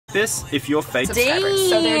this if you're fake subscribers.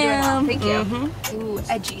 So they're doing well. Thank you. Ooh,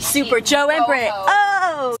 edgy. Super Joe and Britt.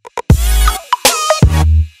 Oh!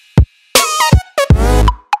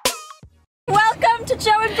 Welcome to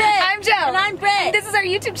Joe and Britt. I'm Joe. And I'm Britt. This is our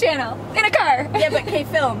YouTube channel. In a car. Yeah, but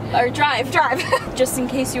K-film. Or drive. Just in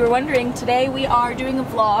case you were wondering, today we are doing a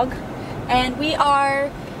vlog. And we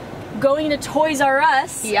are going to Toys R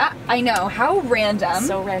Us. Yeah, I know. How random.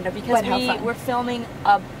 So random because we're filming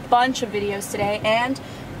a bunch of videos today and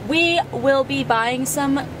we will be buying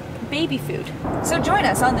some baby food. So join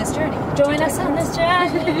us on this journey. Join us on this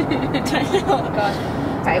journey. Oh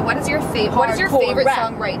gosh. Okay, what is your favorite rap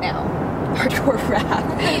song right now? Hardcore rap.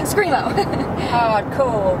 Screamo.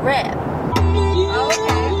 Hardcore rap.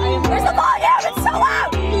 Okay. Where's the volume? It's so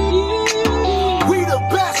loud! We the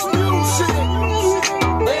best music.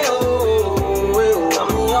 I'm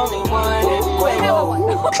the only one.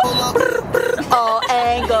 All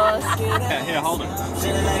angles. Here, hold it.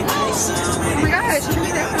 Oh my gosh, turn me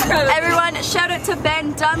down. Everyone, shout out to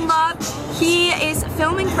Ben Dunlop. He is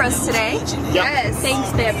filming for us today. Yes.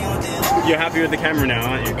 Thanks, babe. You're happy with the camera now,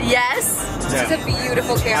 aren't you? Yes. Yeah. It's a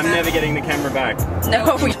beautiful camera. I'm never getting the camera back.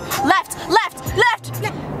 No. Left.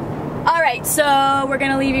 All right, so we're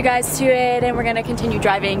gonna leave you guys to it, and we're gonna continue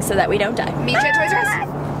driving so that we don't die. Meet you at Toys R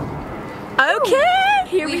Us. Okay,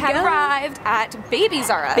 here we have go. arrived at Babies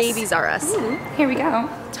R Us. Babies R Us. Ooh, here we go.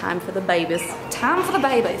 Time for the babies. Time for the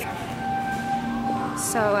babies.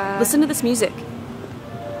 So, Listen to this music.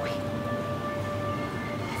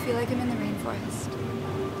 I feel like I'm in the rainforest.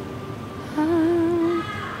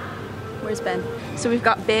 Where's Ben? So we've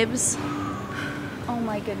got bibs. Oh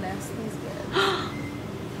my goodness, these bibs.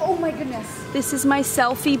 Oh my goodness. This is my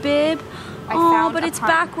selfie bib. I found but a it's pun.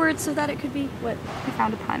 backwards so that it could be what? I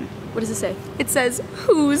found a pun. What does it say? It says,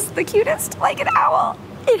 who's the cutest? Like an owl.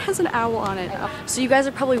 It has an owl on it. So you guys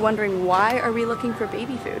are probably wondering, why are we looking for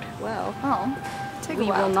baby food? Well, Take we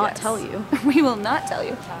will not tell you. We will not tell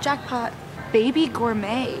you. Jackpot. Baby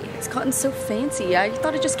gourmet. It's gotten so fancy. I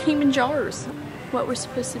thought it just came in jars. What we're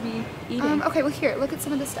supposed to be eating. Okay, well here, look at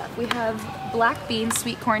some of this stuff. We have black beans,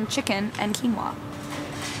 sweet corn, chicken, and quinoa.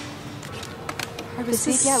 This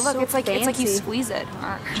is Yeah, look, so it's like you fancy. squeeze it.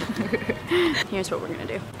 Here's what we're gonna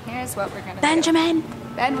do. Here's what we're gonna do. Benjamin!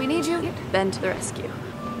 Ben, we need you. Ben to the rescue.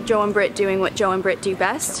 Joe and Britt doing what Joe and Britt do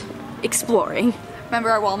best. Exploring. Remember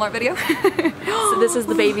our Walmart video? So this is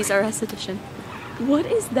the Babies R Us edition. What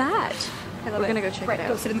is that? I love We're it. gonna go check Right, it out.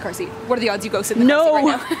 go sit in the car seat. What are the odds you go sit in the car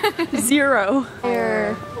seat right now? Zero.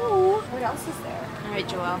 There. What else is there? All right,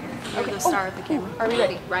 Joelle. You're the star of the camera. Are we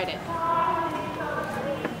ready? Ride it.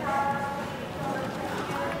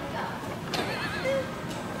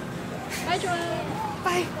 Bye, Joelle.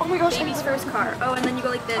 Bye. Oh my gosh. Baby's first car. Oh, and then you go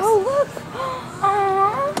like this. Oh, look.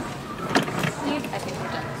 Aww. I think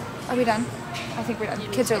we're done. Are we done? I think we're done.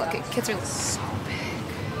 Kids are looking. Kids are so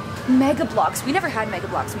big. Mega Blocks. We never had Mega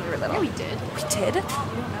Blocks when we were little. Yeah, we did. We did?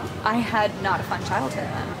 I had not a fun childhood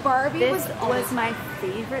then. Barbie This was my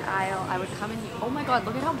favorite aisle. I would come in. Oh my god,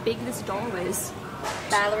 look at how big this doll is.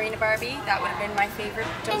 Ballerina Barbie. That would have been my favorite.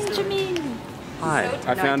 Benjamin. Hi.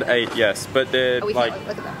 I No, found I 8, yes, but they're we like found,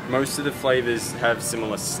 look at them. most of the flavors have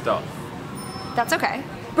similar stuff. That's okay.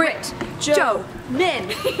 Britt, Joe, Min.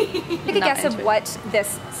 Take a guess of what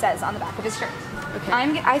this says on the back of his shirt. Okay.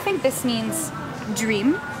 I think this means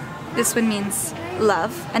dream. This one means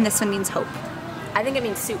love, and this one means hope. I think it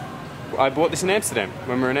means soup. I bought this in Amsterdam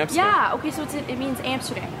when we were in Amsterdam. Yeah, okay, so it means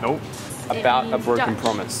Amsterdam. Nope. It About a means broken Dutch.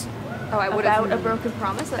 promise. Oh, I would About have. a broken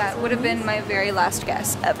promise? That would have been my very last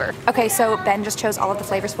guess ever. Okay, so Ben just chose all of the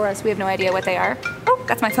flavors for us. We have no idea what they are. Oh,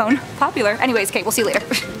 that's my phone. Popular. Anyways, okay, we'll see you later.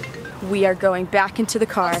 We are going back into the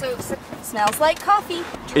car. So, smells like coffee.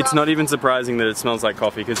 It's not even surprising that it smells like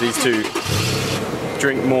coffee because these two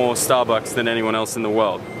drink more Starbucks than anyone else in the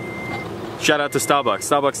world. Shout out to Starbucks.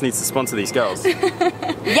 Starbucks needs to sponsor these girls.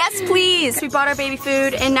 Yes, please! We bought our baby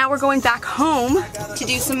food and now we're going back home To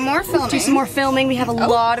do some more filming. do some more filming. We have a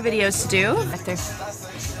lot of videos to do. Right there.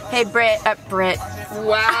 Hey, Britt. Britt.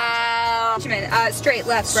 Wow. Straight,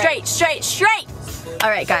 left, right. Straight!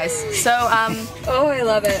 Alright, guys. So, Oh, I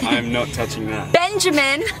love it. I'm not touching that.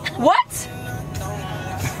 Benjamin. What?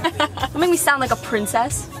 Don't make me sound like a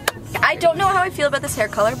princess. I don't know how I feel about this hair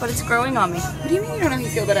color, but it's growing on me. What do you mean you don't know how you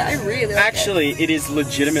feel about it? I really like Actually, it is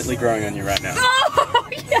legitimately growing on you right now. Oh,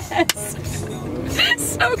 yes.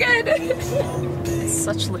 So good.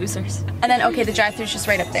 Such losers. And then, okay, the drive-thru's just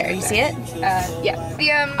right up there. You see it? Yeah. The,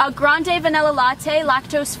 A grande vanilla latte,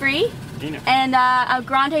 lactose-free. And a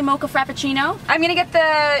grande mocha frappuccino. I'm gonna get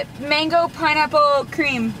the mango pineapple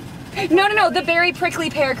cream. No, the berry prickly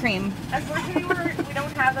pear cream. Unfortunately, we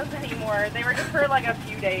don't have those anymore. They were just for like a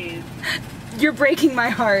few days. You're breaking my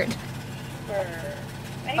heart.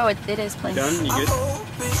 Oh, it is playing. Done? You good?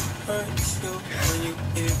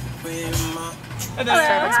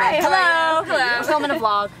 Hi, Hello. We're filming a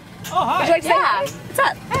vlog. Oh, hi. Would you like to say hi? What's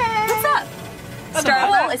up? What's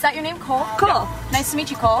up? Cole, is that your name, Cole? Cool. Nice to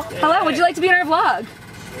meet you, Cole. Hello, would you like to be in our vlog?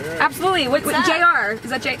 Sure. Absolutely. What JR? Is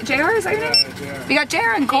that JR? Is that your name? JR. We got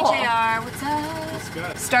JR and Cole. Hey, JR, what's up? What's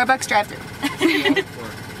good? Starbucks drive-thru.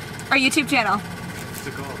 Our YouTube channel. What's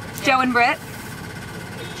it called? Joe and Britt.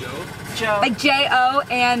 Like Joe? Joe. Like J-O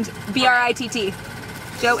and B-R-I-T-T.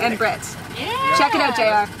 Joe and Britt. Yeah. Check it out,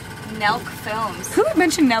 JR. Nelk Films. Who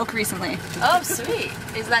mentioned Nelk recently? Oh, sweet.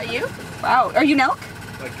 Is that you? Wow. Are you Nelk?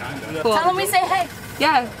 Like kinda. Cool. Tell them we say hey.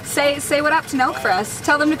 Yeah. Say what up to Nelk for us.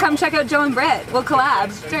 Tell them to come check out Joe and Britt. We'll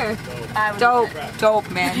collab. Sure. I would Dope,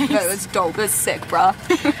 man. That was dope. It was sick, bro.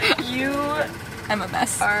 You I'm a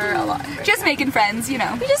mess. are a lot. Just making friends, you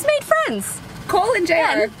know. We just made friends. Cole and JR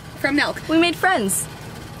Ben. from Nelk. We made friends.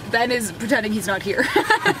 Ben is pretending he's not here.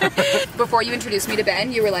 Before you introduced me to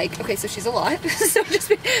Ben, you were like, okay, so she's a lot, so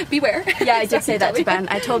just beware. Yeah, I did say that to Ben.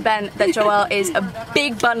 I told Ben that Joelle is a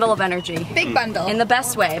big bundle of energy. Big bundle. In the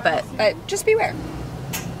best way, but Just beware.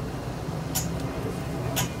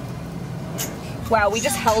 Wow, we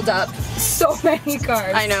just held up so many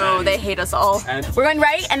cars. I know, they hate us all. And- We're going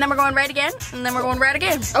right, and then we're going right again, and then we're going right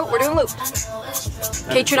again. Oh, we're doing a loop.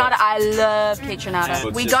 Kate Trinata, I love Kate Trinata.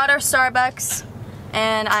 And- We got our Starbucks,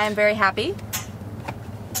 and I am very happy.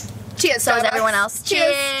 Cheers, So is Starbucks. everyone else.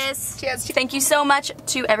 Cheers. Cheers. Thank you so much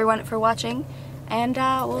to everyone for watching, and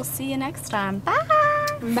we'll see you next time. Bye!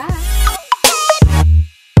 Bye.